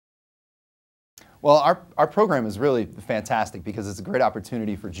Well, our program is really fantastic because it's a great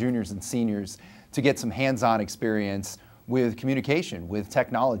opportunity for juniors and seniors to get some hands-on experience with communication, with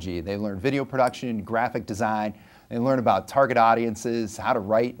technology. They learn video production, graphic design. They learn about target audiences, how to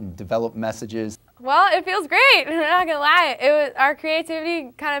write and develop messages. Well, it feels great. I'm not gonna lie. Our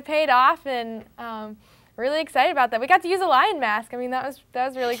creativity kind of paid off, and really excited about that. We got to use a lion mask. I mean, that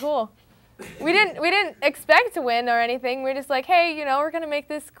was really cool. We didn't expect to win or anything. We're just like, hey, you know, we're gonna make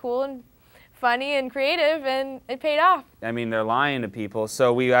this cool and funny and creative, and it paid off. I mean, they're lying to people,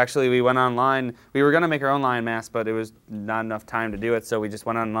 so we went online. We were going to make our own lion mask, but it was not enough time to do it, so we just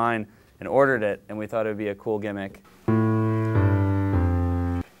went online and ordered it, and we thought it would be a cool gimmick.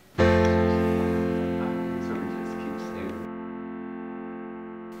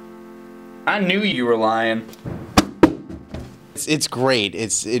 I knew you were lying. It's great.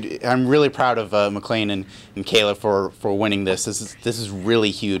 I'm really proud of McLean and Kayla for winning this. This is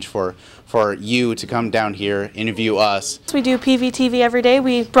really huge for you to come down here, interview us. We do PVTV every day.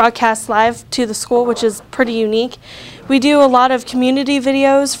 We broadcast live to the school, which is pretty unique. We do a lot of community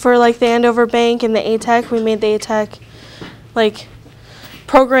videos for like the Andover Bank and the ATEC. We made the ATEC like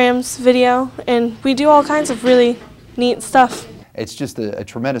programs video, and we do all kinds of really neat stuff. It's just a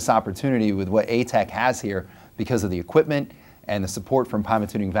tremendous opportunity with what ATEC has here because of the equipment and the support from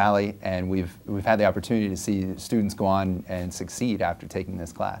Pymatuning Valley, and we've had the opportunity to see students go on and succeed after taking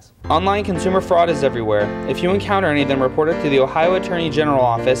this class. Online consumer fraud is everywhere. If you encounter any of them, report it to the Ohio Attorney General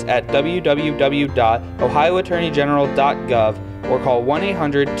Office at www.ohioattorneygeneral.gov or call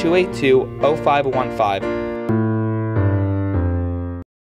 1-800-282-0515.